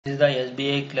This is the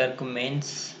SBI Clerk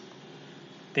Mains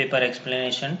Paper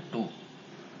Explanation 2.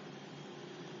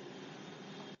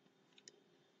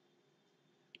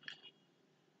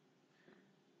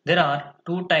 There are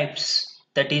two types,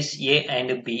 that is A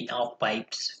and B of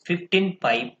pipes. 15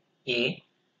 pipe A,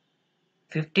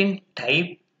 15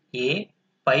 type A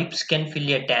pipes can fill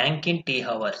a tank in T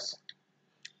hours.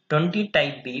 20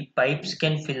 type B pipes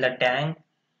can fill a tank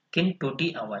in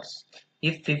 20 hours.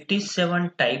 If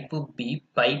 57 type B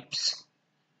pipes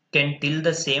can fill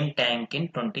the same tank in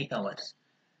 20 hours,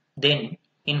 then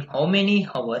in how many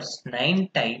hours 9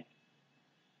 type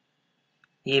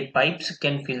A pipes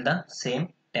can fill the same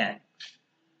tank?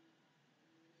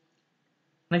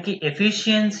 మనకి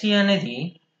efficiency అనేది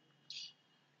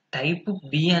type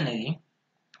B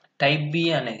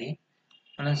అనేది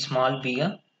మనం small బిగా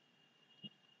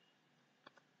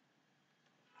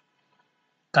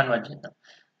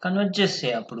convert చేస్తే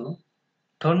అప్పుడు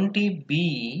 20B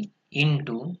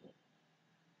into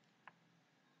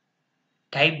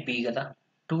type B కదా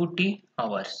 2T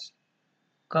hours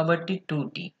కాబట్టి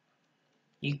 2T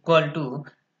equal to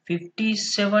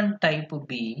 57 type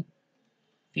B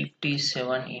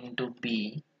 57 into B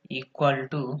equal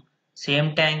to same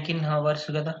tank in hours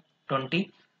kada 20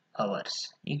 hours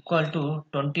equal to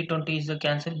 20 is the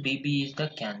cancel, BB is the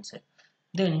cancel,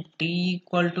 then T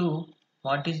equal to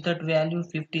what is that value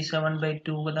 57 by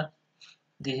 2 kada,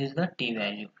 this is the T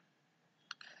value.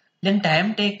 Then time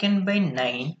taken by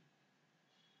 9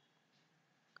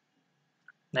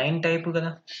 type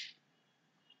kada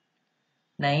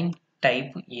 9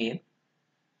 type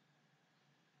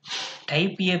A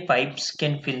pipes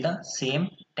can fill the same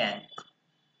tank.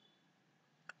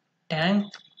 Tank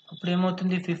అప్పుడు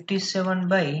ఏమవుతుంది 57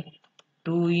 by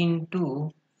 2 into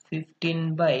 15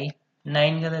 by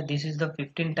 9 కదా, this is the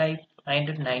 15 type and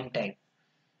 9 type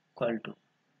equal to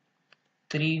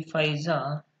 3 5s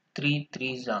are 3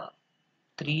 3s are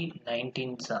 3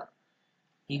 19s are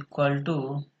equal to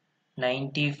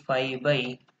 95 by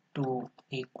 2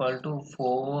 equal to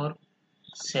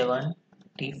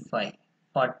 475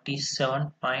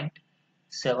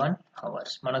 47.7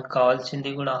 hours. మనకు కావాల్సింది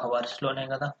కూడా hours లోనే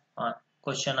కదా,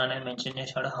 question అనేది mention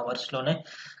చేశాడు hours లోనే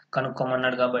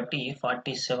కనుక్కోమన్నాడు కాబట్టి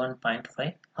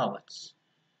 47.5 hours.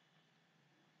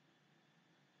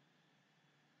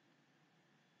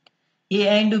 A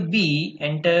and B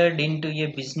entered into a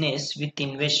business with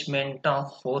investment of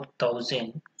 5,000.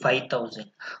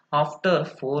 After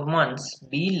 4 months,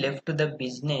 B left the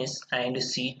business and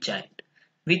C joined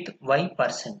with Y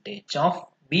percentage of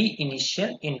B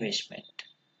initial investment.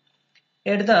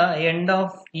 At the end of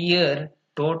year,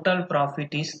 total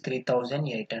profit is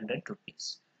 3,800 rupees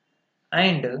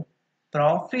and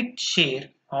profit share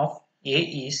of A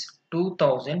is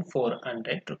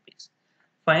 2,400 rupees.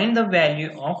 Find the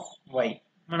value of Y.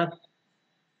 మన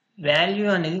value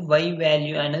అనేది Y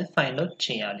value అనేది find out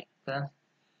చేయాలి.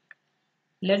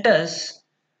 Let us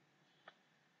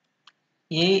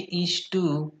A is to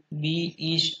B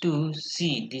is to C,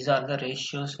 these are the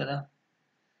ratios కదా.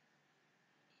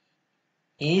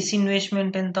 A's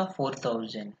investment ఎంత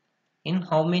 4,000 in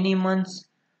how many months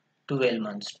 12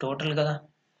 months total కదా.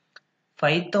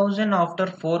 5,000 after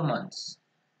 4 months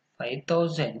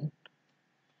 5,000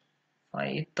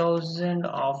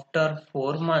 after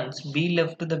 4 months B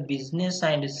left the business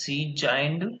and C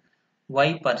joined Y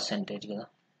percentage కదా,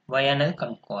 Y అనేది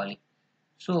కనుక్కోవాలి.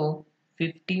 So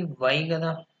 50Y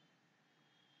కదా,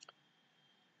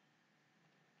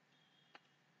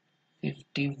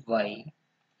 50Y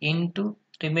into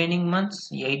remaining months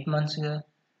 8 months కదా,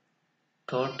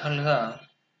 టోటల్గా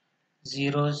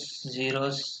zeros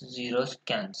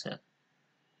cancel,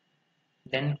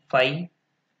 then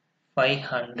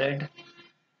 500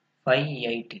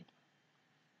 580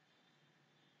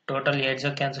 total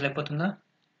 8 cancel అయిపోతుందా,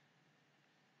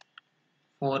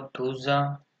 4 2s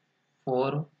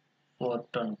 4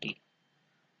 420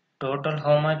 total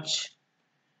how much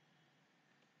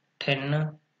 10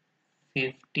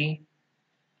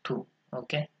 52.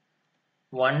 okay,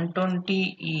 120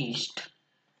 east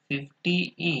 50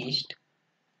 east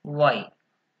Y.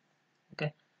 Okay,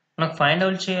 మనకు find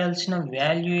out చేయాల్సిన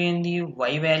value ఏంది,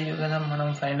 Y వాల్యూ కదా మనం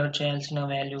ఫైండ్ అవుట్ చేయాల్సిన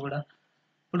వాల్యూ కూడా.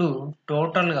 ఇప్పుడు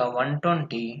టోటల్గా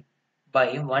 120 by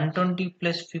 120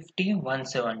 plus 50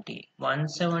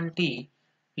 170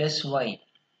 plus Y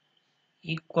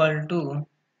equal to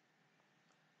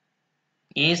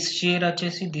A share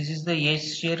వచ్చేసి this is the A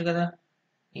share కదా,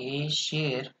 A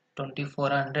share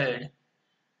 2400.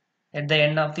 at the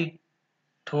end of the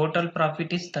total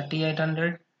profit is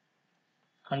 3800.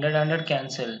 100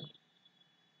 cancel,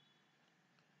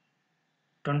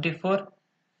 24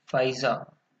 5s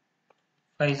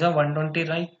 120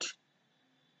 right,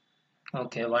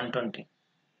 Okay, 120.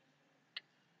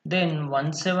 Then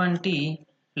 170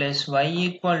 plus y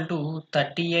equal to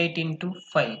 38 into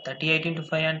 5. 38 into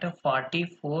 5 అంటే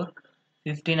 44,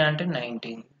 15 అంటే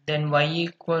 19. Then y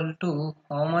equal to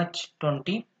how much?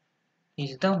 20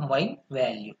 is the y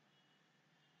value.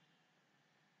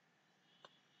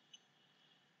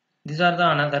 These are the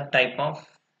another type of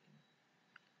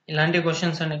ఇలాంటి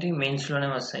questions అనేవి మెయిన్స్లోనే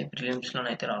వస్తాయి, ప్రిలిమ్స్లోనే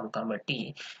అయితే రావు. కాబట్టి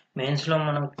మెయిన్స్లో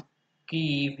మనకి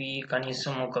ఇవి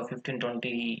కనీసం ఒక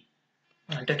 15-20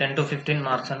 అంటే 10-15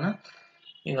 మార్క్స్ అన్న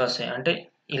ఇవి వస్తాయి. అంటే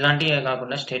ఇలాంటివే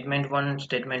కాకుండా స్టేట్మెంట్ 1,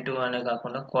 స్టేట్మెంట్ 2 అనే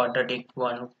కాకుండా క్వాడ్రాటిక్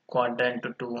 1, క్వాడ్రాంట్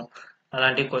 2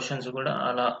 అలాంటి క్వశ్చన్స్ కూడా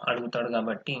అలా అడుగుతాడు.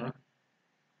 కాబట్టి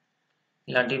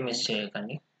ఇలాంటివి మిస్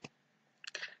చేయకండి.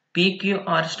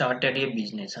 PQR స్టార్టెడ్ ఏ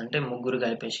బిజినెస్ అంటే ముగ్గురు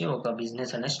కలిపేసి ఒక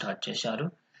బిజినెస్ అనేది స్టార్ట్ చేశారు.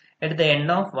 At the end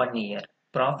of 1 year,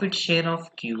 profit share of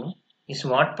Q is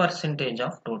what percentage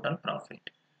of total profit?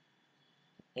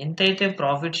 ఎంతైతే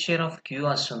ప్రాఫిట్ షేర్ ఆఫ్ క్యూ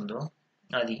వస్తుందో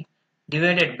అది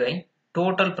divided by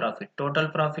total profit. Total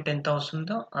profit ఎంత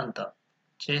వస్తుందో అంత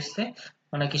చేస్తే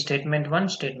మనకి స్టేట్మెంట్ 1,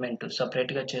 స్టేట్మెంట్ 2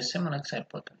 సపరేట్గా చేస్తే మనకు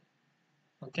సరిపోతుంది.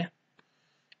 Okay.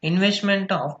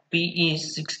 Investment of P is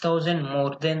 6,000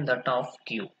 more than that of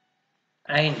Q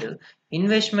and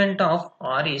investment of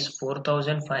R is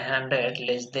 4,500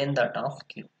 less than that of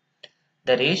Q.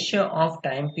 The ratio of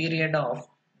time period of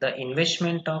the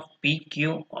investment of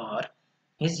PQR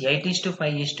is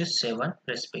 8:5:7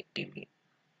 respectively.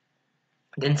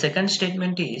 Then second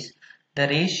statement is the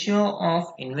ratio of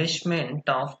investment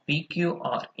of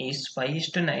PQR is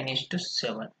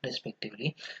 5:9:7 respectively,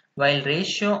 while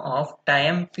ratio of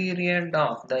time period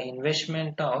of the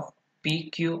investment of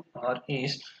PQR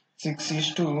is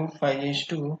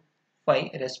 6:5:5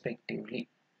 respectively.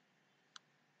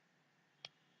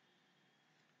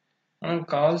 మనకు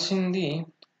కావాల్సింది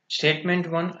statement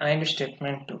 1 and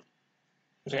statement 2.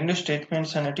 రెండు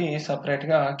statements అనేవి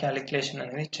సపరేట్గా calculation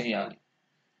అనేది చేయాలి.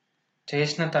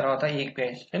 చేసిన తర్వాత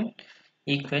equation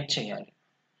equate చేయాలి.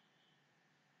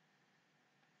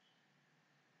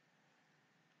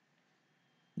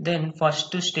 Then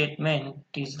first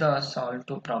statement is the solve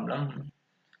to problem.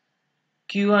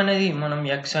 Queue అనేది మనం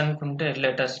ఎక్స్ అనుకుంటే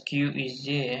let's Q is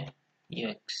a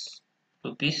X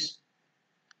rupees.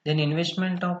 Then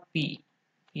investment of P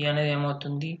అనేది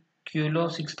ఏమవుతుంది? క్యూలో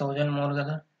 6,000 మోర్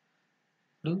కదా,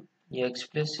 ఇప్పుడు ఎక్స్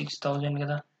ప్లస్ 6,000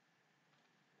 కదా.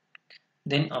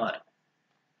 దెన్ ఆర్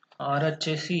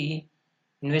వచ్చేసి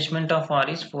investment of are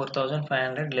is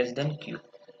 4,500 less than queue.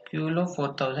 క్యూలో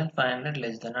 4,500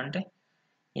 లెస్ దెన్ అంటే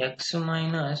ఎక్స్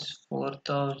మైనస్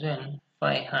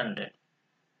 4,500.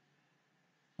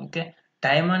 ఓకే.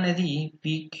 టైం అనేది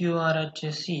PQR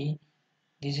వచ్చేసి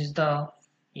this is the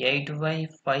 8y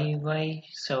 5y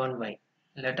 7y.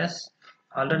 Let's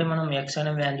already మనం ఎక్స్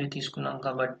అనే వాల్యూ తీసుకున్నాం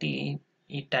కాబట్టి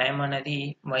ఈ టైం అనేది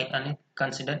y అని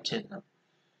కన్సిడర్ చేద్దాం.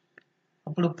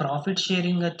 అప్పుడు ప్రాఫిట్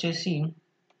షేరింగ్ వచ్చేసి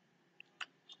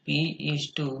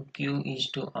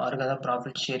P/Q/R కదా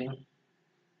ప్రాఫిట్ షేరింగ్.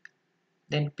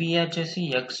 దెన్ P వచ్చేసి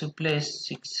X plus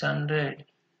 600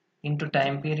 into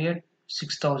time period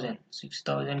 6,000.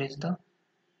 6,000 is the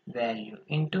value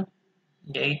into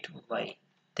 8y.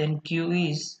 Then Q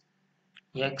is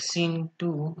x into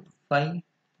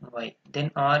 5y. Then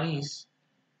R is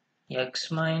x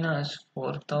minus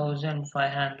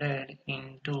 4,500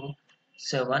 into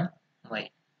 7y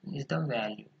is the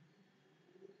value.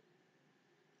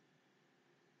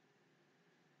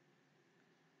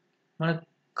 మనకు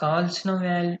కావాల్సిన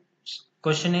value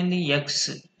question ఏంది?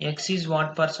 X is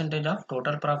what percentage of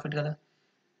total profit కదా.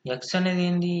 X అనేది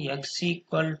ఏంది? X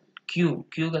equal queue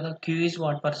కదా. Q is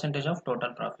what percentage of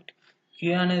total profit.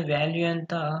 Queue అనేది value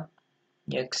ఎంత?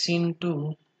 X into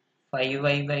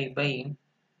 5y by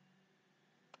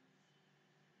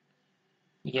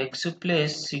X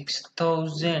plus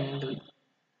 6,000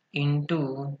 into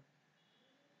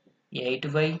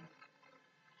 8y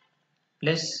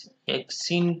plus X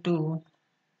into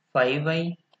 5y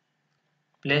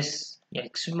plus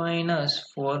x minus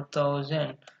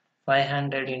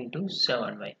 4,500 into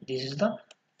 7y. This is the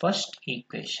first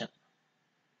equation.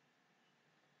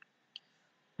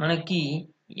 మనకి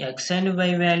x and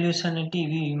y values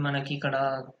అనేటివి మనకి ఇక్కడ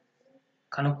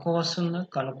కనుక్కోవస్తుందా?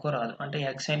 కనుక్కోరాదు. అంటే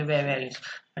x and y values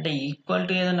అంటే equal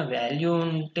to ఏదైనా value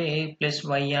ఉంటే plus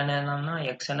y అనేదన్నా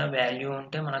x అనే value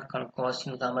ఉంటే మనకు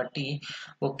కనుక్కోవస్తుంది. కాబట్టి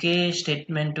ఒకే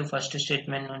స్టేట్మెంట్ ఫస్ట్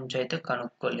స్టేట్మెంట్ నుంచి అయితే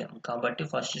కనుక్కోలేము. కాబట్టి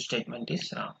first statement is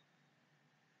wrong.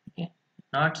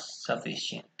 Not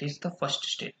sufficient. This is the first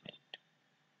statement.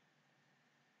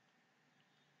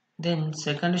 Then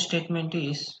second statement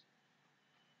is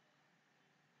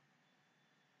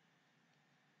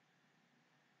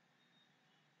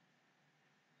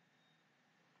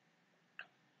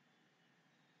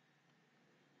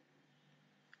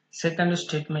second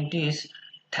statement is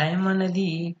time అనేది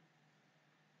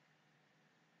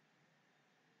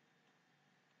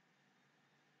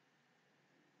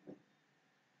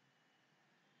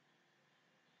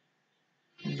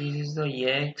this is the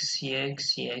x,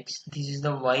 this is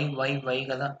the y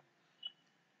కదా.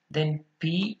 Then p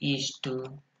is to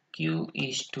q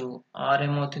is to r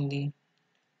ఏమవుతుంది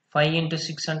 5 into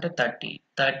 6 అంటే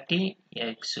 30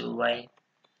 xy.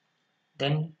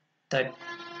 Then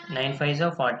 9 5s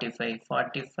are 45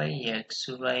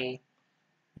 xy.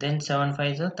 Then 7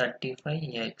 5s are 35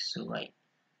 xy.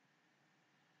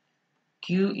 Q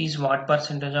is what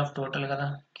percentage of total కదా.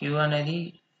 Q అనేది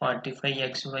 45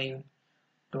 xy.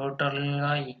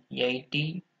 టోటల్గా 80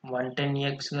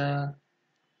 110x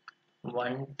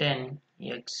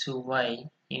 110xy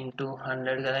into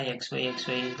 100 కదా. xy is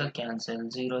the cancel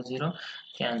 0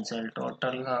 cancel.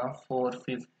 టోటల్గా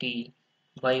 450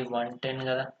 by 110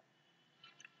 కదా.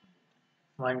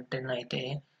 110 అయితే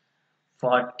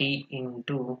 40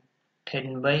 into 10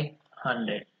 by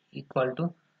 100 equal to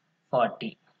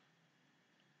 40.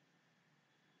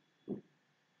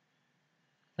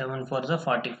 7 4 is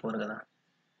 44 కదా.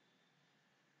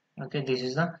 Okay, this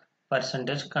is the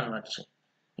percentage conversion.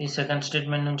 ఈ second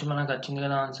statement నుంచి మనకు వచ్చింది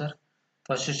కదా ఆన్సర్.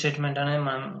 ఫస్ట్ స్టేట్మెంట్ అనేది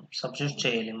మనం సబ్స్టిట్యూట్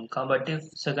చేయలేము కాబట్టి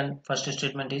ఫస్ట్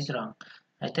స్టేట్మెంట్ ఈజ్ రాంగ్.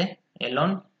 అయితే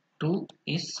alone 2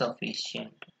 is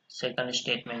sufficient. Second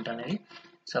statement అనేది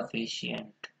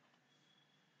sufficient.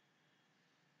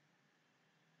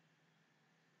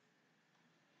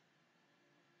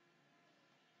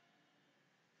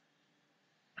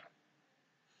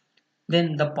 Then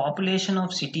the population of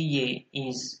city A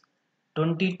is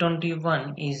 2021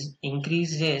 is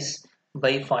increases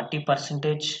by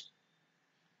 40%.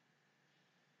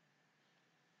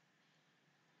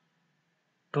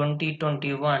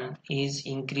 2021 is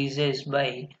increases by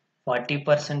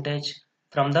 40%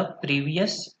 from the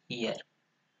previous year.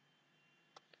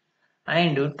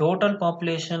 And total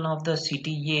population of the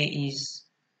city A is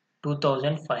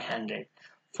 2500.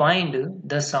 Find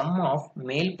the sum of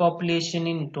male population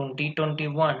in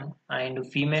 2021 and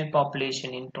female population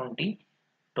in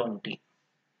 2020.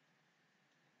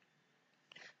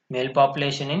 Male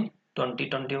population in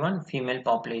 2021, female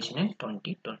population in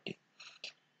 2020.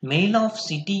 Male of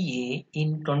city A in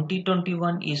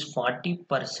 2021 is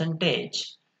 40%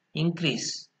 increase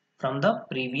from the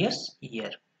previous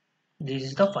year. This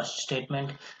is the first statement.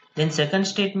 Then second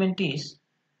statement is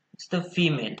the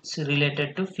females, related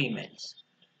to females.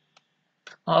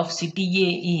 Of city A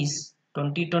is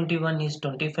 2021 is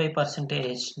 25%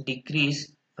 decrease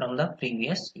from the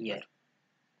previous year.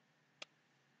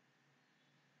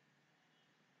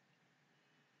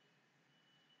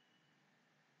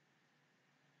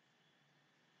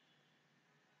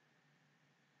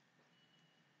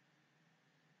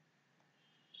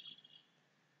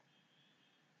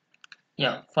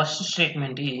 Yeah, first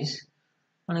statement is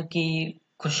మనకి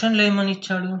క్వశ్చన్లో ఏమని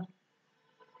ఇచ్చాడు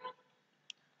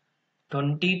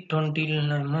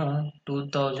 2020లోనేమో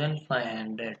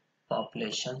 2500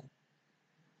 population.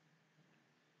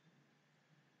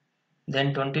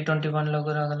 Then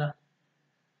 2021లోకి రాగల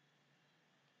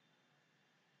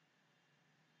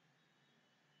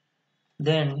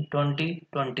then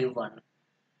 2021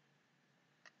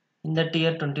 in that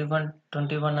year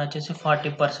 21 వచ్చేసి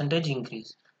 40%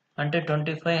 increase అంటే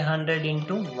 2500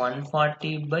 into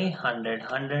 140 by 100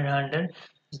 100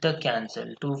 is the cancel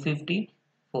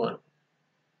 254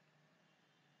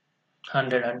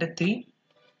 100 అంటే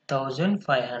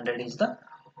 3500 is the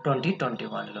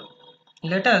 2021లో.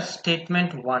 Let us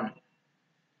statement 1.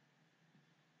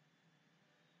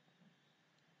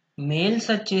 Males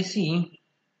వచ్చేసి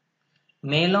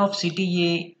male of city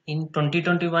A in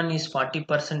 2021 is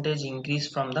 40% increase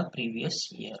from the previous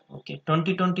year. Okay,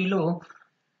 2020లో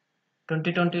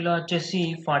వచ్చేసి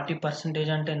 40%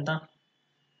 అంటే ఎంత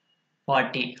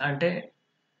 40 అంటే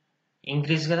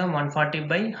ఇంక్రీజ్ కదా 140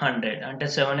 by 100 అంటే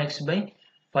 7x by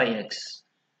 5x.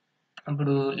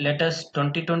 అప్పుడు లెటస్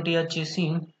 2020 వచ్చేసి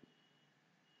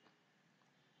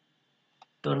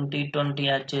 2020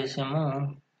 వచ్చేసేమో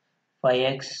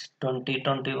 5x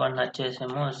 2021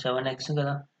 వచ్చేసేమో 7x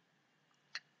కదా.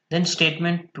 దెన్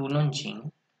స్టేట్మెంట్ 2 నుంచి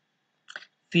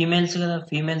ఫీమేల్స్ కదా,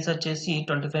 ఫీమేల్స్ వచ్చేసి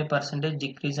 25%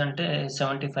 డిక్రీజ్ అంటే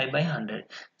 75/100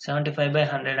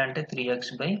 75/100 అంటే 3x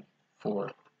by 4.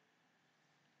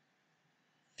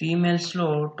 ఫీమేల్స్లో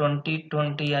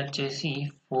 2020 వచ్చేసి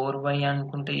 4y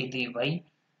అనుకుంటే ఇది y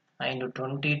and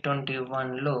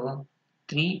 2021లో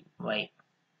 3y.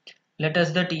 Let us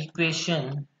that equation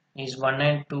is 1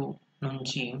 and 2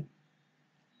 నుంచి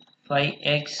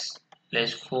 5x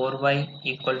plus 4y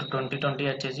equal to 2020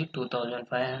 వచ్చేసి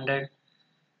 2500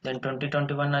 then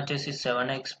 2021 వచ్చేసి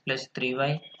 7x plus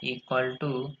 3y equal to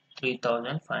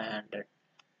 3500.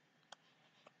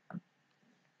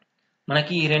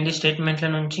 మనకి ఈ రెండు స్టేట్మెంట్ల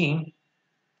నుంచి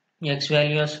x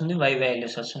వాల్యూ వస్తుంది, y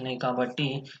వాల్యూస్ వస్తున్నాయి కాబట్టి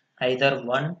either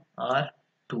 1 or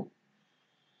 2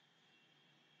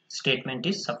 statement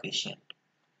is sufficient.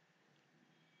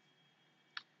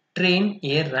 Train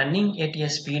A running at a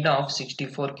speed of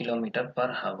 64 km per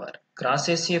hour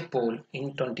crosses a pole in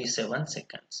 27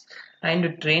 seconds and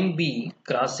train B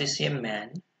crosses a man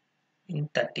in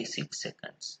 36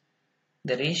 seconds.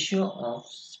 The ratio of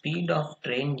speed of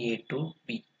train A to B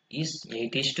is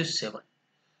 8:7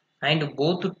 and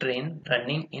both train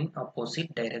running in opposite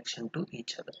direction to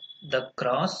each other. The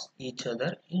cross each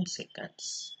other in seconds.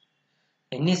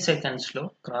 ఎన్ని seconds లో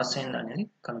cross అయింది అనేది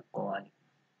కనుక్కోవాలి.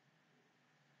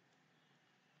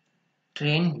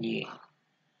 Train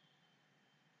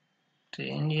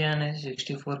ఏ అనేది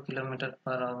 64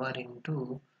 km/h into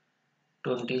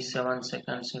 27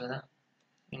 seconds కదా,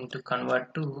 into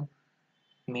convert to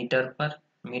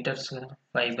metres కదా,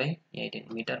 5/18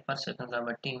 metre per second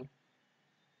కాబట్టి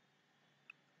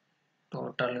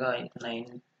టోటల్గా 9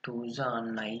 2s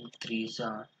 9 3s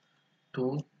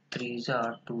 2 3s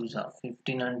 2s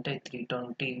 15 అంటే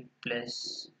 320 ప్లస్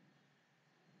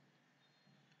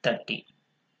 30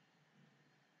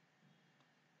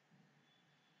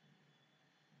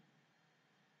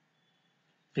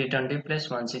 320 plus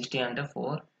 160 అంటే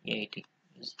 480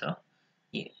 is the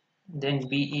A. Then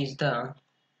B is the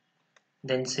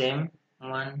same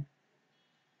one,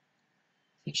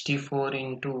 64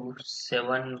 into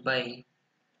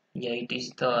 7/8 is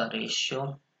the ratio.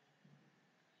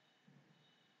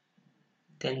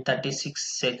 Then 36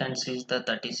 seconds is the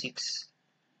 36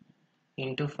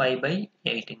 into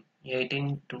 5/18. 18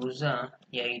 2s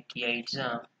 8 8s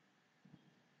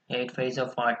 8 5s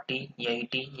 40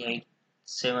 80 8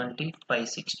 70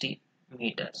 560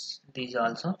 meters. These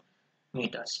also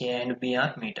meters. A and B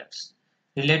are meters.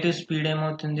 Relative speed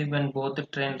ఏమవుతుంది when both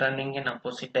train running in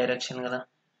opposite direction కదా,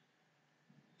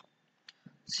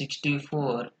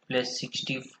 64 plus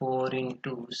 64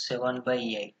 into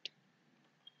 7/8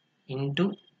 into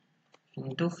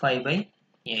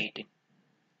 5/18.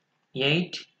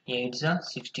 8 8s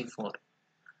 64.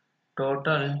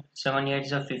 Total 7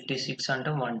 8s 56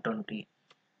 అంటే 120.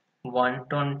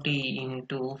 120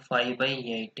 into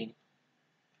 5/18.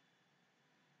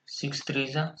 6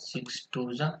 3s 6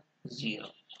 2s 0.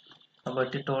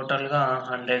 కాబట్టి టోటల్గా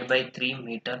 100/3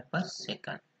 metre per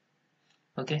second.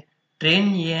 Okay,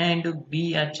 train A and B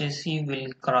వచ్చేసి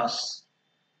will cross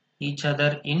each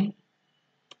other in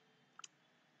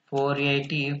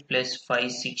 480 plus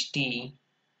 560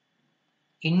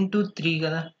 into 3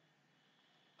 కదా,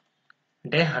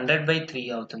 అంటే 100/3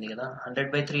 అవుతుంది కదా.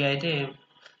 100/3 అయితే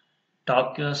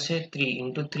టాప్కి వస్తే 3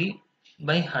 into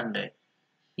 3/100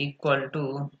 equal to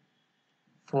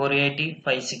 480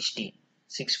 560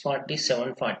 640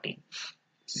 740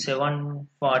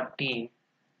 740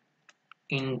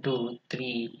 into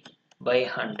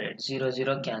 3/100 0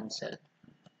 0 cancel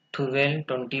 12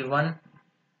 21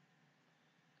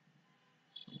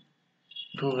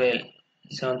 12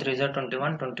 7 3s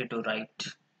 21 22 right.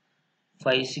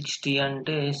 560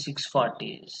 అంటే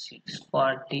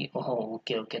 640 ఓహో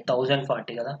ఓకే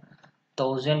 1040 కదా,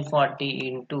 1040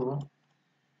 into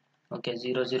okay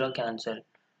 0 0 cancel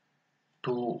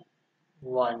 2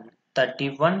 1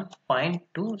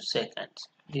 31.2 seconds.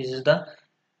 This is the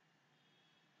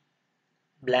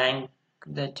blank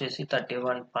వచ్చేసి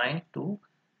 31.2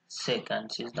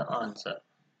 seconds is the answer.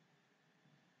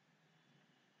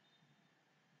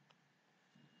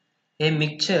 A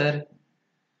mixture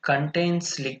contains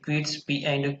liquids P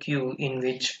and Q in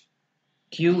which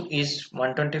Q is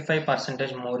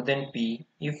 125% more than P.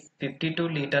 If 52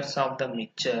 liters of the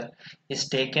mixture is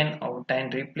taken out and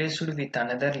replaced with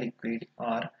another liquid,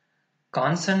 or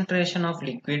concentration of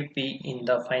liquid P in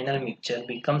the final mixture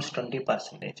becomes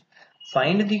 20%.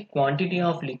 Find the quantity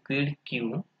of liquid Q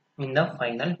in the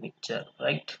final mixture,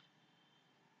 right?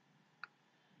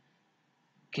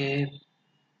 Okay,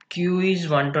 Q is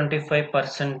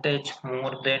 125%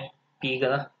 more than P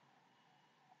కదా,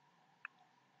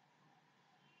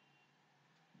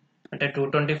 అంటే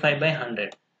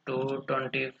 225/100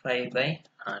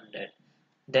 225/100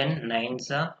 then 9s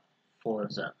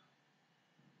 4s.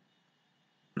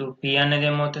 ఇప్పుడు P అనేది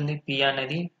ఏమవుతుంది, P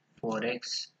అనేది 4x,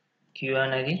 Q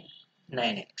అనేది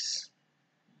 9x.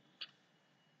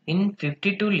 In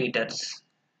 52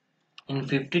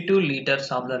 liters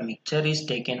of the mixture is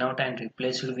taken out and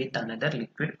replaced with another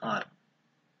liquid R.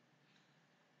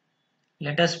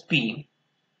 Let us P.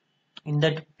 In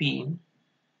that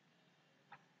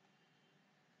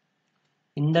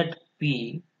P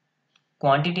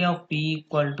quantity of P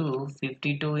equal to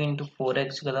 52 into 4x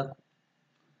కదా,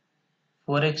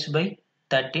 4x by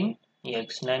 13x,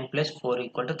 9 plus 4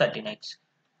 equal to 13x,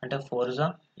 అంటే 4 is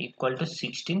equal to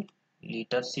 16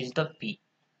 liters is the P.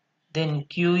 Then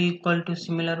Q equal to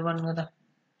similar one కదా,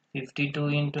 52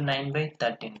 into 9 by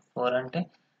 13, 4 అంటే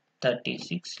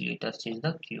 36 liters is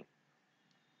the Q.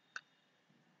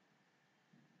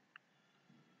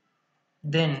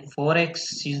 Then 4x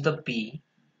is the P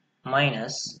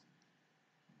minus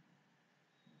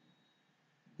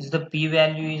is the P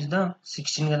value is the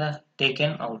 16 kada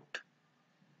taken out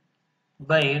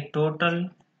by total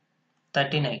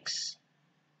 13x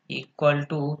equal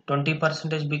to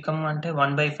 20% become అంటే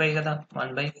 1 by 5 కదా,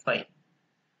 1 by 5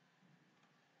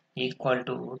 equal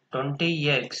to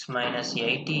 20x minus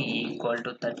 80 equal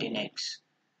to 13x,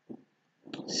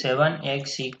 7x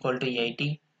equal to 80,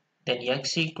 then x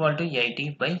equal to 80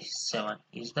 by 7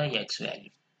 is the x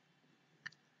value.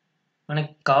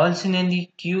 మనకి కావాల్సింది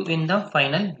Q in the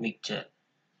final mixture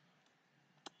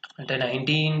అంటే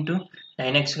 90 into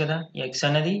 9x కదా, x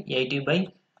అనేది 80 by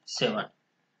 7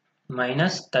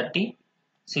 minus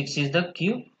 36 is the Q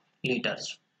liters.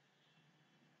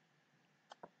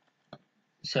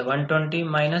 720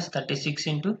 minus 36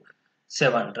 into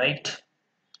 7, right?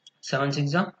 7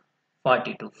 6 are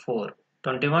 42, 4,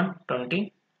 21,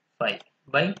 25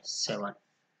 by 7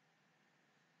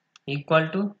 equal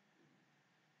to,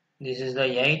 this is the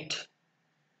 8,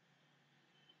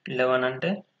 11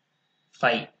 అంటే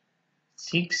 5,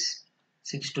 6,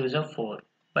 6 2 is a 4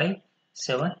 by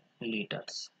 7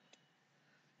 liters.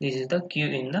 This is the Q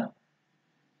in the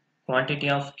quantity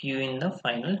of Q in the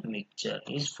final mixture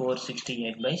is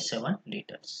 468 by 7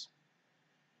 liters.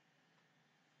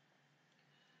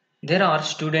 There are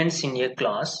students in a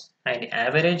class and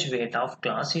average weight of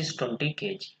class is 20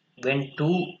 kg. When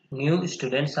 2 new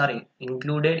students are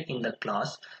included in the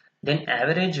class, then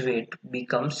average weight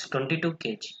becomes 22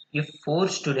 kg. If 4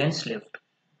 students left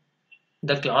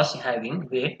the class having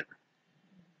weight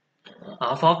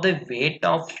half of the weight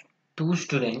of 2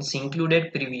 students included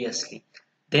previously,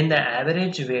 then the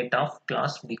average weight of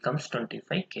class becomes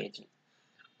 25 kg.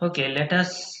 Okay, let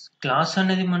us class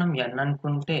అనేది మనం n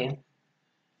అనుకుంటే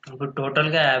ఇప్పుడు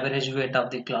టోటల్గా average weight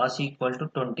of the class equal to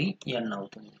 20 n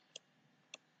అవుతుంది,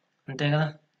 అంతే కదా.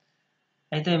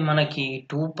 అయితే మనకి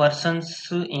 2 persons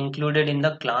included in the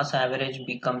class average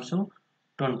becomes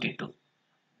 22.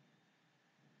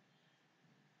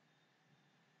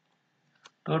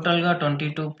 టోటల్గా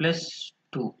 22 ప్లస్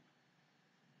 2,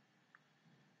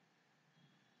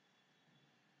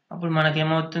 అప్పుడు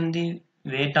మనకేమవుతుంది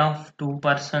వెయిట్ ఆఫ్ 2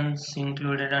 persons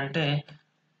ఇంక్లూడెడ్ అంటే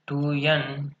 2n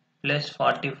ప్లస్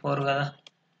 44 కదా,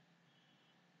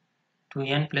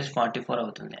 2n ప్లస్ 44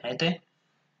 అవుతుంది. అయితే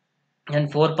and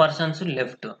 4 persons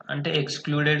left అంటే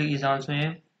excluded is also a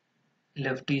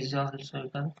left is also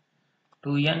కదా,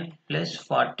 2n plus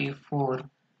 44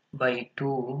 by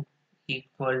 2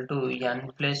 equal to n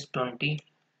plus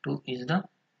 22 is the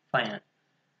final.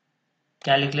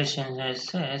 Calculation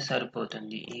చేస్తే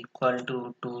సరిపోతుంది equal to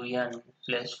 2n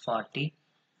plus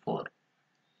 44.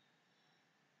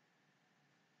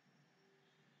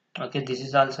 Okay, this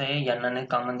is also a n అనేది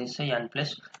common తీస్తే n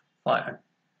plus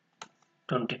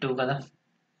 22 కదా.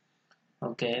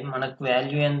 Okay, మనకు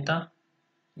value ఎంత,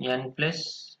 n plus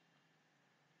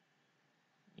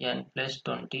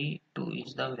 22 is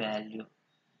the value.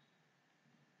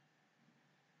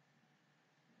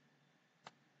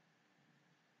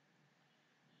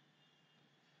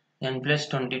 n plus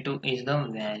 22 is the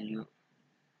value.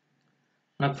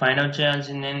 మనకు find out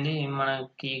చేయాల్సింది ఏంటి,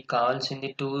 మనకి కావాల్సింది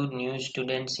 2 new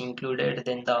students included,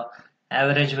 then the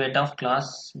average weight of class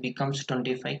becomes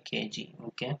 25 kg.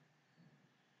 Okay,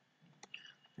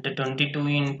 అంటే 22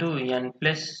 into n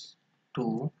plus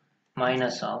 2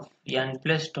 minus of n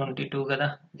plus 22 కదా,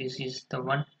 this is the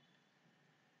one.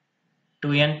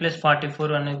 2n plus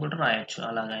 44 అనేది కూడా రాయొచ్చు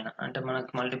అలాగైనా, అంటే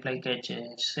మనకు మల్టిప్లై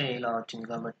చేస్తే ఇలా వచ్చింది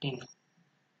కాబట్టి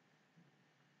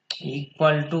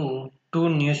equal to 2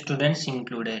 new students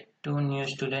included, 2 new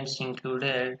students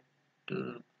included, 2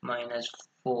 minus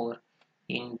 4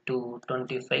 into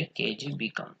 25 kg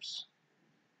becomes,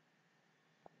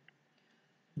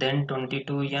 then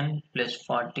 22n plus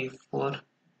 44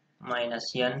 minus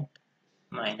n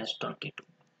minus 22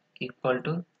 equal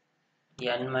to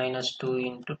n minus 2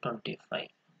 into 25,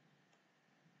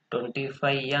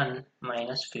 25n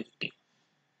minus 50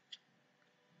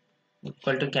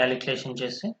 equal to calculation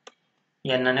చేస్తే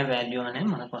n అనే వాల్యూ అనేది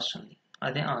మనకు వస్తుంది,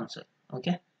 అదే answer.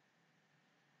 Okay,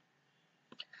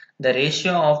 the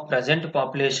ratio of present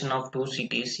population of two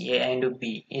cities A and B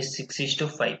is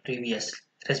 6:5 previously.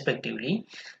 respectively.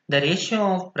 The ratio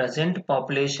of present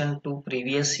population to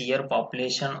previous year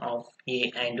population of A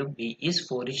and B is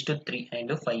 4:3 and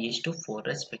 5:4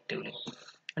 respectively.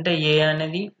 అంటే A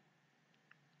అనేది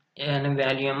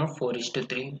value ఏమో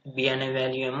 4:3, B అనే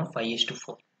value ఏమో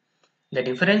 5:4. The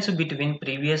difference between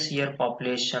previous year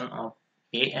population of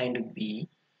A and B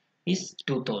is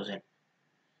 2000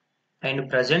 and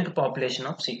present population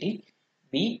of city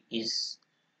B is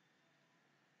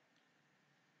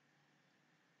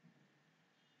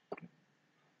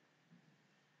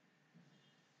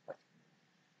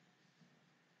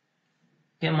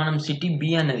మనం city B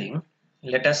అనేది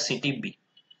let us city B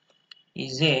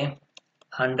is a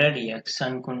 100x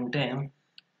అనుకుంటే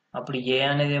అప్పుడు A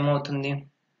అనేది ఏమవుతుంది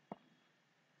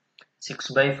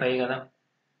 6/5 కదా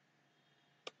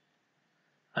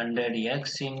 100x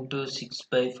into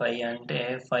 6/5 అంటే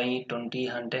 520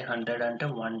 అంటే 100 అంటే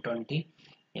 120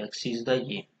 x is the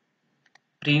A.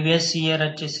 Previous year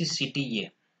వచ్చేసి city A.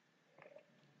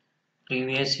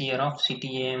 Previous year of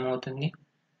city A ఏమవుతుంది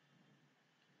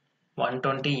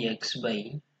 120x by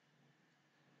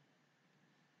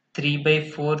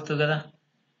 3/4 కదా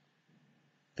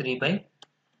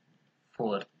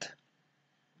 3/4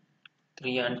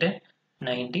 3 అంటే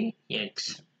 90x.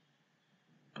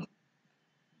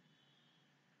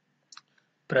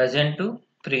 Present to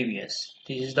previous.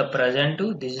 This is the present to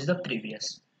this is the previous.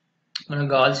 మనకు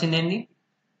కావాల్సింది ఏంది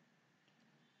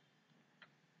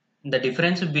the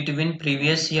difference between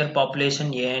previous year population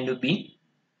A and B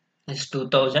is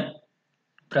 2000,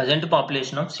 present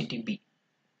population of city B.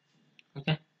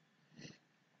 Okay,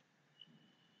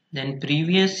 then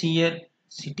previous year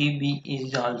city B is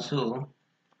also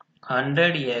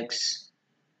 100x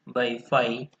by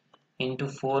 5 into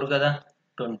 4 kada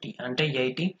 20 అంటే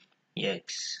 80x.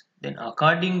 Then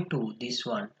according to this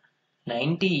one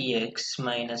 90x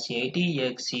minus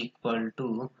 80x equal to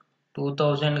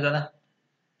 2000 kada.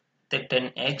 Then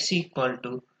 10x equal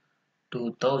to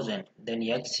 2000, then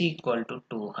x equal to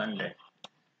 200.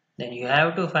 Then you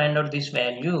have to find out this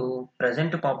value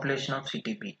present population of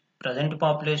city B. Present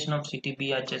population of city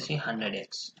B వచ్చేసి 100x.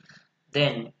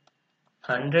 Then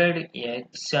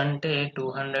 100x అంటే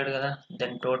 200 కదా.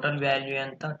 Then total value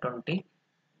ఎంత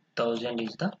 20,000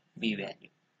 is the B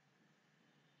value.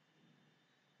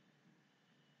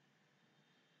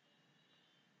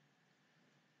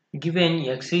 Given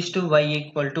x is to y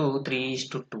equal to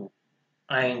 3:2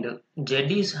 and z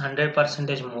is 100%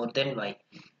 more than y.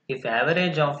 If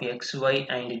average of x, y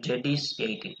and z is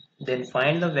 18, then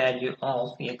find the value of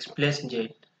x plus z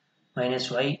minus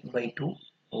y by 2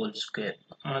 whole square.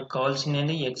 మనకు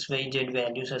కావాల్సింది x, y, z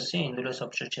values వస్తే ఇందులో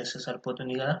substitute చేస్తే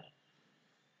సరిపోతుంది కదా.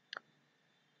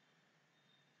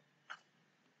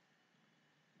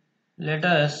 Let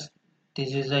us,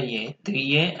 this is a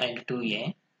 3a and 2a.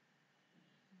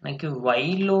 మనకి y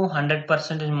లో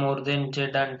 100% more than z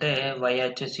అంటే y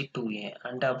వచ్చేసి 2a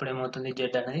అంటే అప్పుడు ఏమవుతుంది z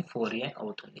అనేది 4a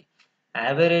అవుతుంది.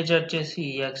 యావరేజ్ వచ్చేసి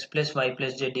x plus y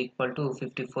plus z equal to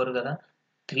 54 కదా.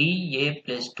 3a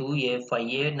plus 2a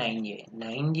 5a 9a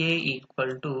 9a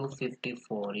equal to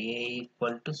 54 a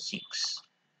equal to 6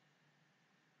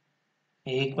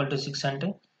 a equal to 6 అంటే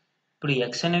ఇప్పుడు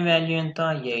x అనే వాల్యూ ఎంత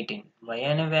 18, y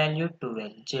అనే వాల్యూ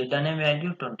 12, z అనే వాల్యూ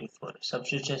 24.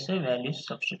 సబ్స్టిట్యూట్ చేస్తే వాల్యూస్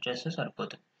సబ్స్టిట్యూట్ చేస్తే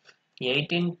సరిపోతుంది.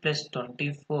 18 plus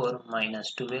 24 minus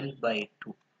 12 by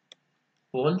 2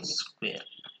 whole square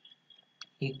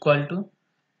equal to,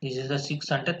 this is the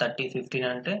 6 ante 30, 15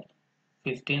 ante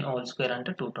 15 whole square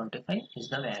ante 225 is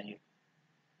the value.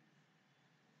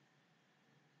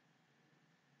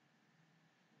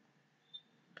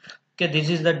 Okay, this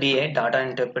is the DA, data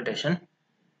interpretation.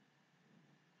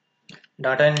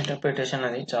 Data interpretation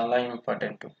అది చాలా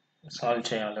important solve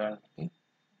చేయాలి.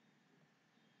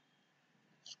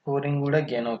 Scoring కూడా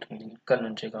gain అవుతుంది ఇక్కడ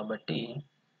నుంచి కాబట్టి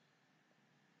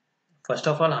first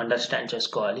of all understand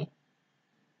చేసుకోవాలి.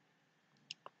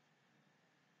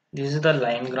 This is the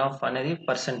line graph అనేది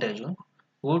percentage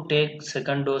who take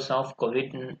second dose of COVID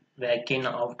vaccine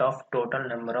out of total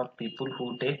number of people who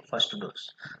take first dose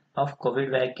of COVID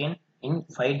vaccine in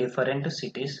 5 different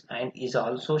cities, and is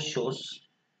also shows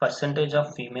percentage of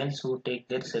females who take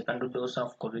their second dose of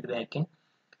COVID vaccine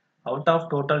out of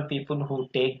total people who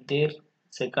take their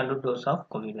second dose of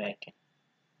COVID vaccine.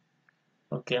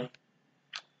 Okay,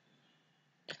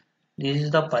 this is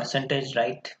the percentage,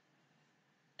 right?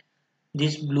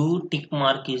 This blue tick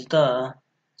mark is the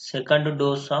second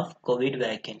dose of COVID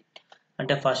vaccine.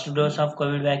 అంటే first dose of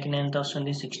Covid vaccine ఎంత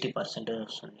వస్తుంది 60%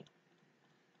 వస్తుంది.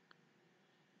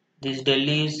 This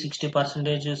Delhi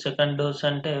 60%, second dose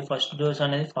అంటే first dose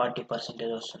అనేది 40%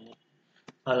 వస్తుంది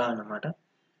అలా అన్నమాట.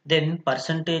 Then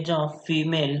percentage of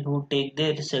female who take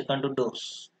their second dose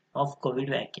of COVID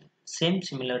vaccine. Same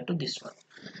similar to this one.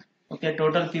 Okay,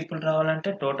 total people రావాలంటే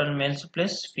total males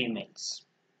plus females.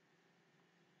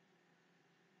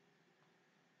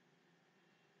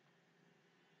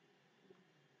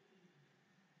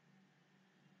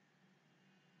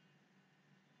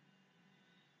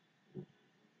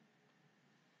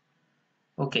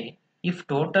 Okay, if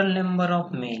total number of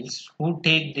males who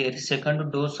take their second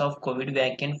dose of COVID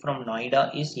vaccine from Noida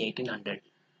is 1800.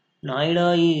 Noida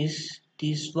is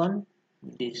this one,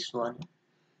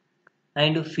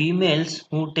 and females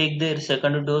who take their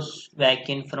second dose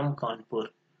vaccine from Kanpur.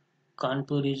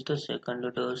 Kanpur is the second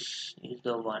dose is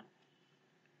the one.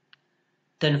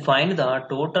 Then find the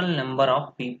total number of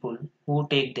people who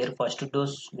take their first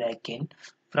dose vaccine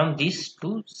from these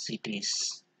two cities.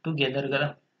 Together gala.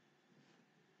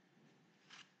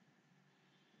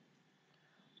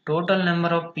 Total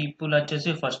number of people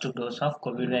వచ్చేసి first dose of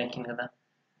COVID vaccine కదా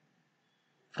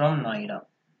from Noida.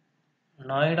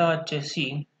 Noida వచ్చేసి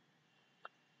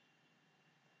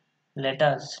let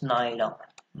us Noida.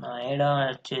 Noida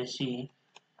వచ్చేసి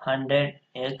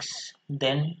 100x,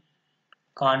 then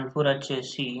Kanpur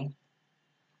వచ్చేసి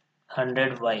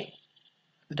 100y.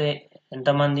 అంటే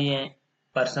ఎంతమంది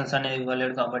persons అనేది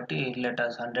ఇవ్వలేడు కాబట్టి let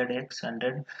us 100x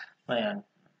 100y.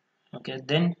 Okay,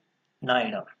 then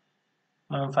Noida.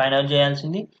 మనం ఫైండ్ అవుట్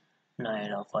చేయాల్సింది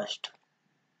Noida first.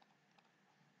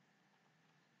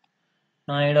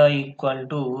 Noida equal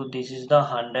to this is the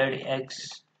 100x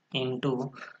into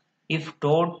if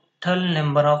total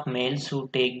number of males who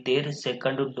take their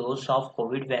second dose of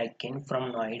COVID vaccine from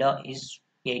Noida is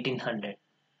 1800.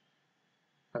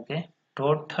 Okay,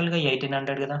 total ga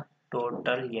 1800 kada,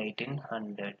 total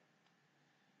 1800.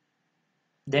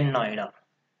 Then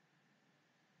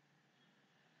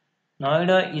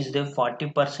Noida is the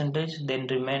 40%, then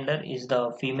remainder is the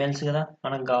females kada,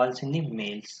 మనకు కావాల్సింది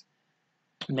males.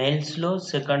 Males లో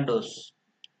second dose,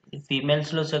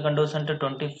 females లో second dose అంటే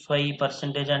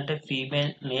 25% అంటే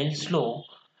males లో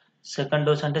second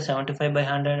dose అంటే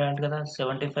 75/100 అంటే కదా,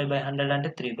 75/100 అంటే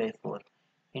 3/4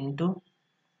 ఇంటూ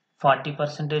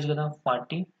 40% కదా,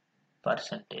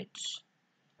 40%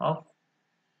 of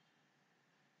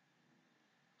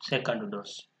second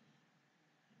dose.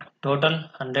 Total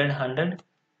 100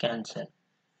 cancel,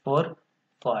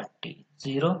 440,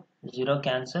 0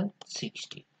 cancel,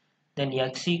 60. Then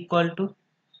x equal to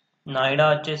Noida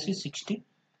వచ్చేసి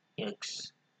 60x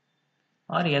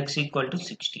or x equal to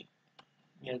 60.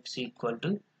 X equal to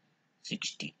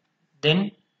 60. Then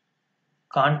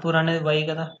Kanpur అనేది y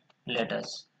కదా, let us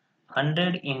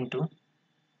 100 into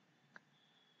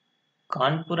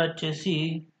Kanpur వచ్చేసి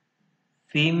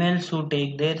females who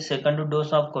take their second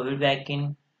dose of COVID vaccine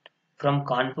from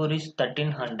Kanpur is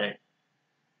 1300.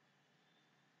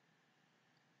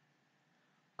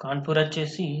 Kanpur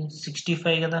వచ్చేసి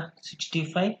 65 కదా,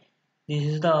 65. This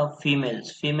is the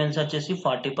females వచ్చేసి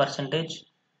 40%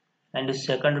 and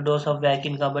second dose of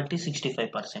vaccine కాబట్టి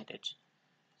 65%.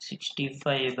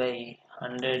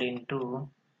 65/100 into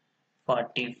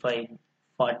 45,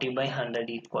 40/100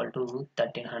 equal to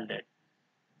 1300.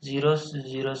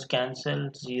 Zeros cancel,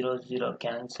 0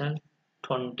 cancel,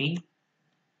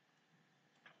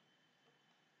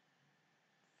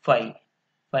 25.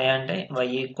 5 అంటే y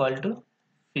equal to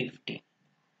 50.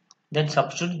 Then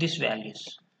substitute these values.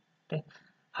 Okay.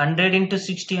 100 into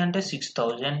 60 అంటే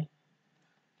 6000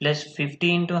 plus 50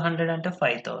 into 100 అంటే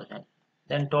 5000.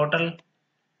 Then total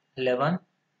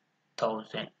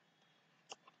 11,000.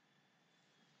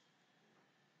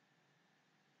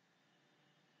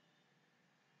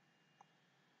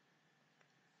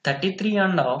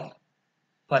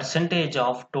 (33.5%)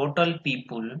 of total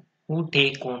people who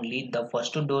take only the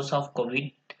first dose of COVID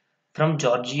from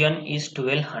Georgian is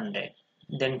 1200.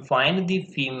 Then find the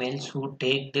females who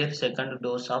take their second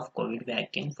dose of COVID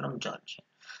vaccine from Georgian.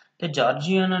 The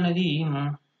Georgian అనేది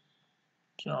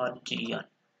Georgian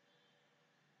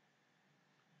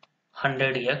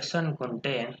 100x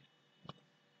అనుకుంటే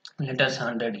let us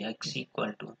 100x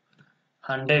equal to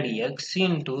 100x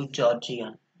into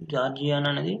Georgian. Georgian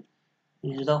అనేది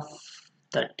is the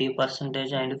 30%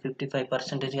 and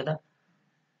 55% కదా,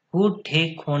 who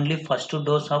take only first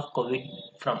dose of COVID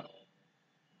from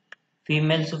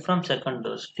females from second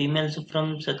dose. Females from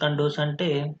second dose అంటే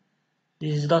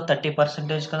this is the 30%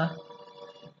 కదా.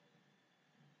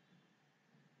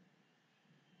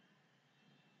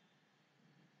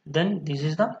 Then this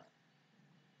is the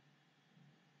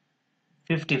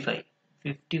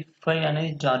 55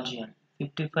 అనేది Georgian.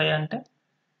 55 అంటే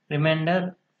reminder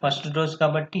first dose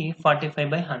కాబట్టి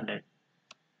 45/100.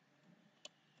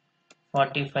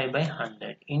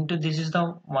 45/100 into this is the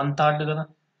 1/3 కదా,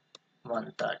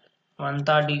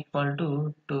 1/3 equal to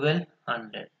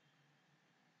 1200.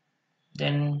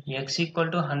 Then x equal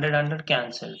to 100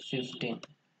 cancel 15.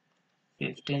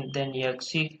 Then x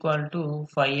equal to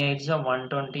 5 8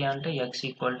 120 అంటే x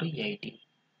equal to 80.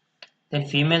 Then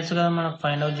females కదా మనం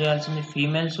find out చేయాల్సింది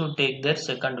females who take their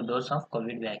second dose of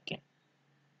COVID vaccine.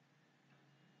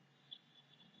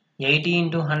 80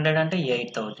 into 100 అంటే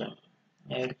 8000.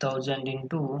 8000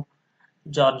 into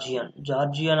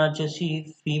Georgian వచ్చేసి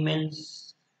females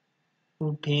who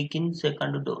take in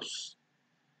second dose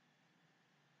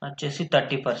వచ్చేసి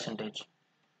 30%.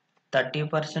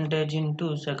 30% into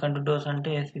second dose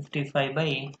అంటే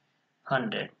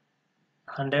 55/100.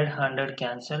 100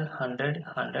 cancel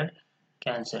 100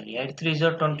 cancel 8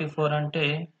 3 24 అంటే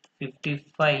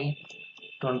 55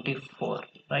 24,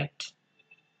 right?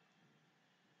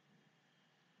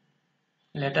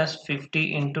 Let us 50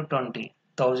 into 20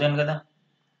 1000 కదా.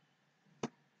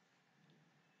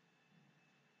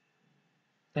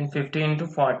 Then 50 into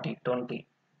 40 20.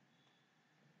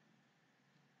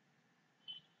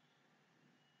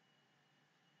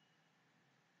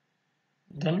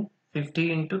 Then 50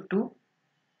 into 2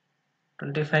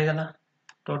 25 కదా.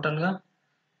 Total గా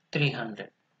 300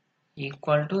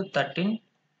 equal to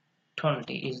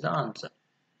 1320 is the answer.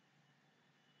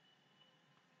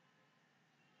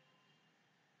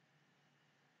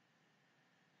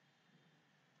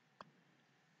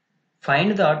 Find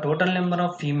the total number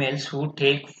of females who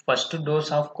take first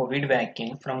dose of COVID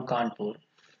vaccine from Kanpur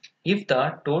if the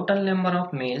total number of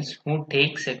males who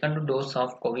take second dose of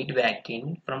COVID vaccine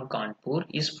from Kanpur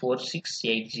is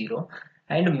 4680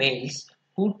 and males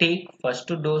who take first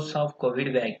dose of COVID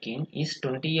vaccine is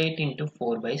 28 into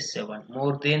 4/7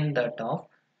 more than that of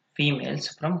females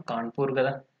from Kanpur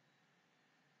కదా.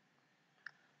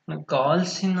 నాకు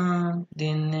కావాల్సిన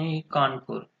దీన్ని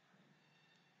కాన్పూర్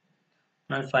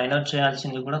మనం find out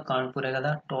చేయాల్సింది కూడా కాన్పూరే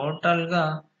కదా. టోటల్గా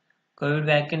Covid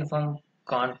vaccine from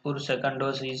Kanpur second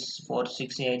dose is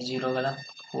 4680 కదా.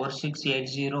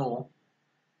 4680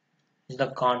 is the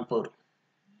Kanpur.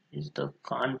 Is the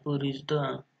Kanpur is the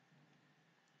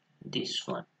this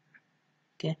one.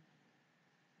 Okay.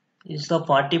 Is the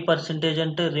 40%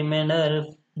 అంటే రిమైనర్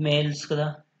మేల్స్ కదా.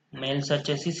 మేల్స్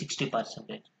వచ్చేసి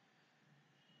 60%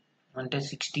 అంటే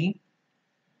 60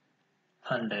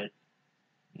 100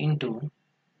 ఇంటూ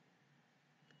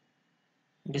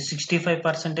అంటే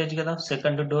 65% కదా.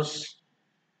 సెకండ్ డోస్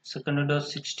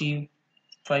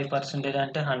 65%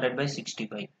 అంటే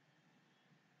 100/65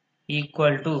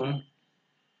 equal to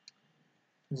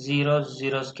 0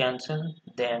 zeros cancel,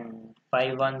 then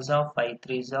 5 1s are 5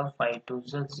 3s are 5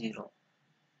 2s are 0.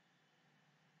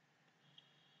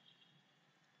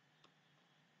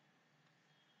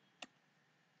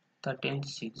 13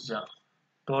 6 are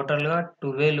total గా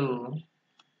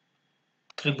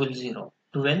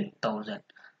 12,000.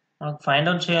 మనకు find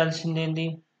out చేయాల్సింది ఏంది?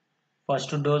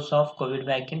 First dose of Covid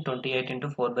vaccine 28 into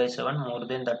 4/7 more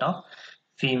than that of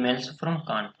females from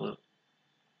Kanpur.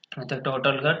 అయితే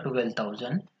టోటల్గా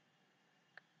 12,000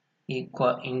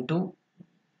 equal into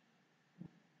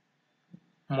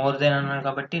more than అన్నారు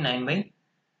కాబట్టి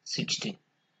 9/16.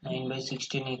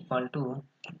 9/16 equal to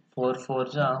 4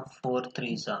 4s are 4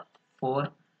 3s are 4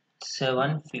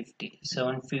 750.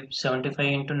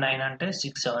 75 into 9 అంటే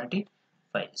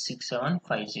 675.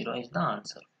 6750 is the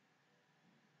answer.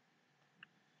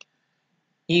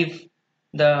 If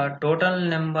the total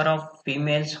number of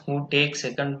females who take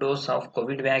second dose of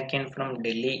COVID vaccine from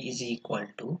Delhi is equal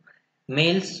to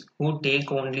males who take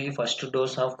only first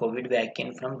dose of COVID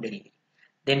vaccine from Delhi,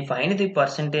 then find the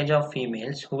percentage of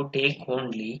females who take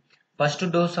only first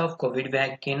dose of COVID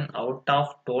vaccine out of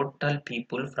total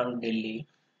people from Delhi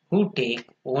who take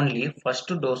only first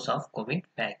dose of COVID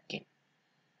vaccine.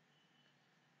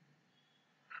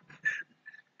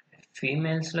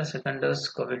 Females la second dose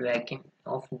COVID vaccine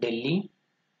of Delhi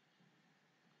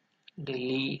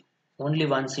only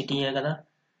one city కదా.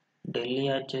 ఢిల్లీ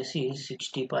వచ్చేసి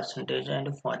 60% and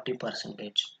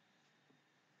 40%.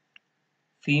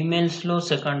 ఫీమేల్స్లో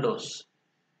second dose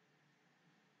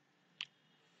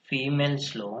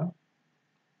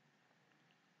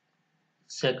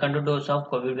second dose of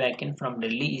COVID vaccine from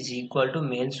Delhi is equal to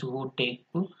males who take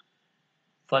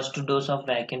first dose of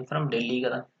vaccine from Delhi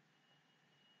కదా.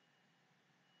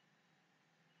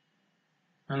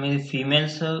 ఇది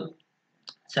females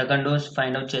second dose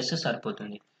find out చేస్తే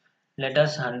సరిపోతుంది. Let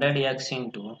us 100x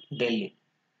into Delhi.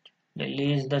 Delhi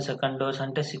is the second dose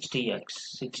అంటే 60x.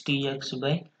 60x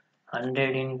by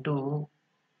 100 into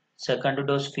second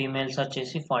dose females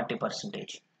వచ్చేసి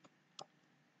 40%.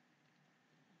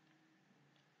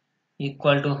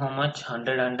 Equal to how much?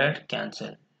 100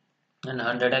 cancel. And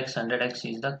 100x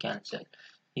is the cancel.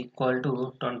 Equal to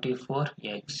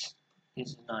 24x. This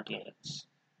is not x.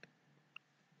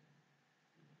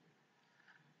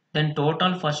 Then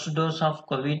total first dose of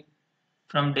COVID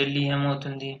from Delhi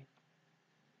ఏమవుతుంది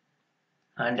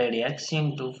 100x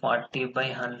into 40 by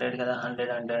 100 కదా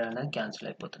 100 అనేది cancel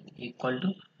అయిపోతుంది equal to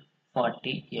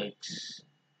 40x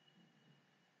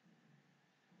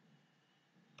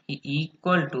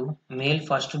equal to male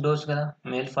first dose కదా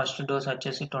male first dose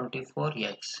వచ్చేసి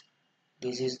 24x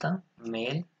this is the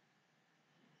male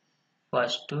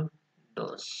first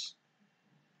dose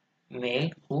male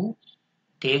who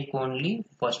take only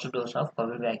first dose of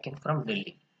COVID vaccine from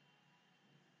Delhi.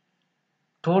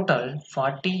 Total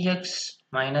 40x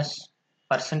minus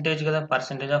percentage kada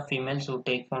percentage of females who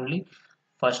take only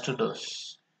first dose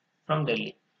from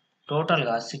Delhi. Total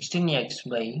ga 16x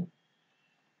by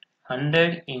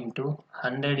 100 into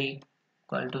 100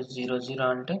 equal to 00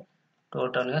 ante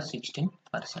total ga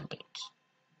 16%.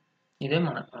 ఇదే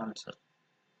మన answer.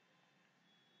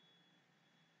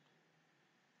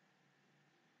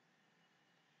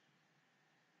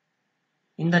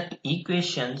 In that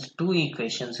equations, two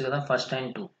equations కదా first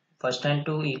and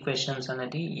two equations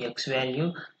అనేది x value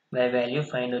y value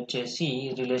find వచ్చేసి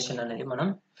relation అనేది మనం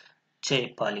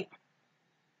చెప్పాలి.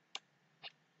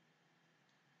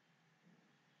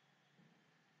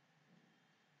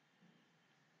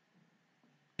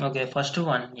 Okay, first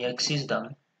one x is the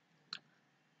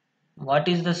what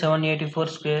is the 784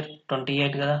 square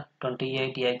 28 కదా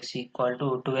 28x equal to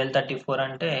 1234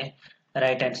 అంటే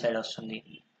రైట్ హ్యాండ్ సైడ్ వస్తుంది.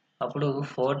 అప్పుడు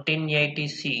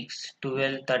 1486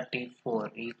 1234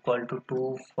 equal to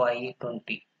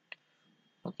 2520.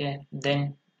 Okay, then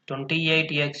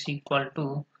 28x equal to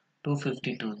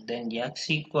 252. Then x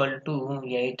equal to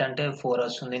 8 అంటే 4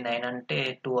 వస్తుంది 9 అంటే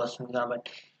 2 వస్తుంది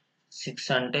కాబట్టి 6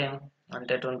 అంటే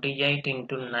 28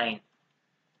 into 9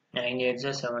 9 8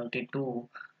 is 72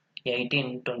 18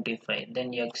 25. Then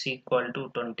x equal to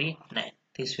 29.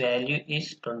 This value is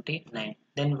 29.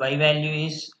 Then y value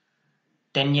is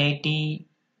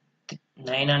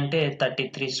 1089 అంటే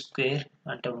 33 square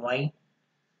అంటే y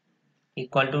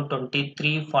equal to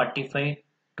 23 45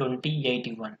 20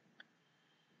 81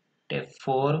 అంటే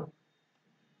 4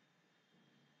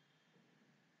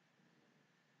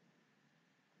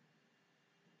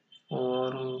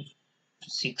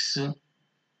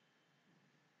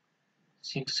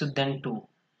 6 then 2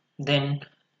 then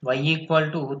y equal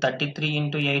to 33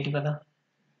 into 8 kada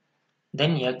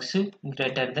then x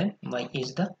greater than y is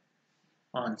the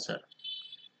answer.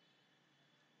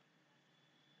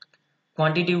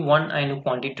 Quantity 1 and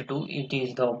quantity 2, it is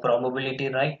the probability,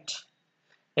 right?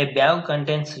 A bag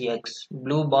contains x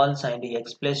blue balls and x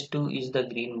plus 2 is the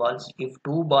green balls. If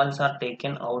two balls are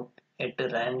taken out at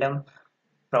random,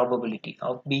 probability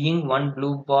of being one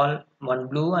blue ball, one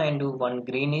blue and one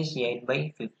green is 8 by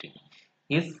 15.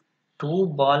 If two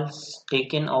balls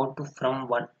taken out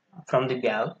from the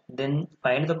bag, then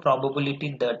find the probability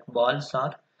that balls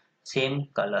are same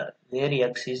color where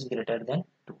x is greater than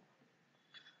 2.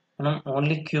 మనం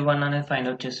only Q1 అనేది find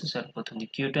out చేస్తే సరిపోతుంది.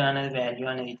 Q2 అనేది value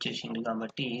అనేది ఇచ్చేసింది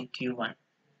కాబట్టి Q1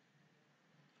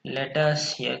 let us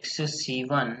x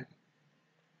C1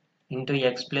 into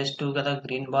x plus 2 కదా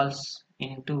green balls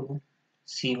into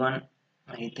C1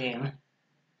 అయితే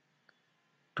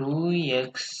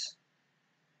 2x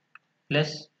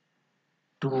plus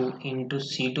 2 into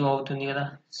C2 అవుతుంది కదా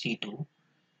C2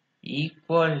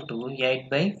 equal to 8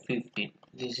 by 15.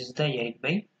 This is the 8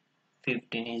 by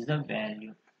 15 is the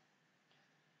value.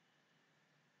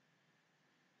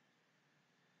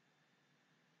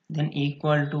 Then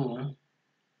equal to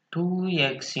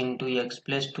 2x into x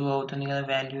plus 2 అవుతుంది కదా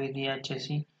value ఇది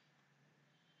వచ్చేసి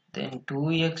then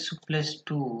 2x plus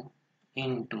 2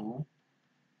 into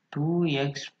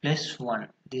 2x plus 1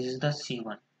 this is the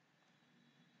C1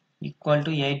 equal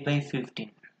to 8 by 15.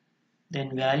 Then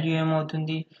value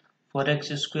ఏమవుతుంది 4x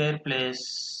square plus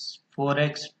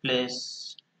 4x plus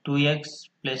 2x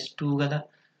plus 2 కదా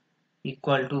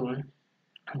equal to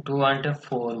 2 అంటే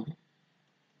 4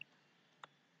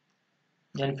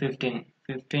 then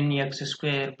 15x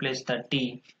square plus 30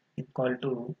 equal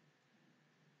to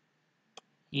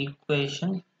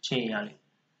equation చేయాలి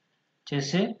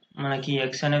చేస్తే మనకి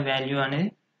x అనే value అనేది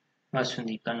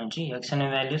వస్తుంది. ఇక్కడ నుంచి x అనే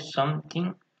వాల్యూ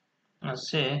సంథింగ్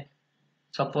వస్తే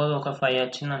సపోజ్ ఒక 5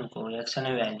 వచ్చింది అనుకో x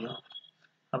అనే వాల్యూ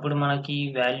అప్పుడు మనకి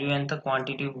వాల్యూ ఎంత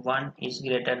quantity 1 is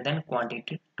greater than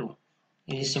quantity 2.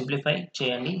 ఇది సింప్లిఫై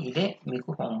చేయండి. ఇదే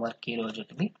మీకు హోంవర్క్ ఈ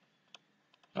రోజుది.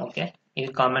 ఓకే, ఇది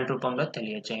కామెంట్ రూపంలో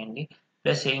తెలియచేయండి.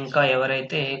 ప్లస్ ఇంకా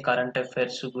ఎవరైతే కరెంట్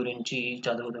అఫైర్స్ గురించి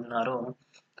చదువుతున్నారో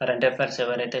కరెంట్ అఫైర్స్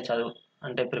ఎవరైతే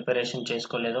ప్రిపరేషన్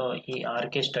చేసుకోలేదో ఈ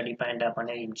ఆర్కే స్టడీ పాయింట్ యాప్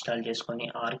అనేది ఇన్స్టాల్ చేసుకొని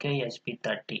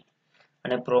RKSP30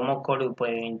 అనే ప్రోమో కోడ్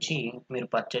ఉపయోగించి మీరు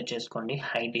పర్చేజ్ చేసుకోండి.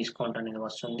 హై డిస్కౌంట్ అనేది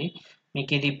వస్తుంది.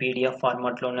 మీకు ఇది పీడిఎఫ్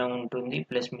ఫార్మాట్లోనే ఉంటుంది,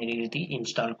 ప్లస్ మీరు ఇది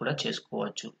ఇన్స్టాల్ కూడా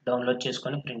చేసుకోవచ్చు, డౌన్లోడ్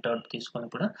చేసుకొని ప్రింట్అవుట్ తీసుకొని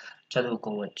కూడా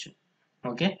చదువుకోవచ్చు.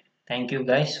 Okay, thank you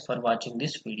guys for watching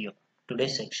this video today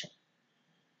section.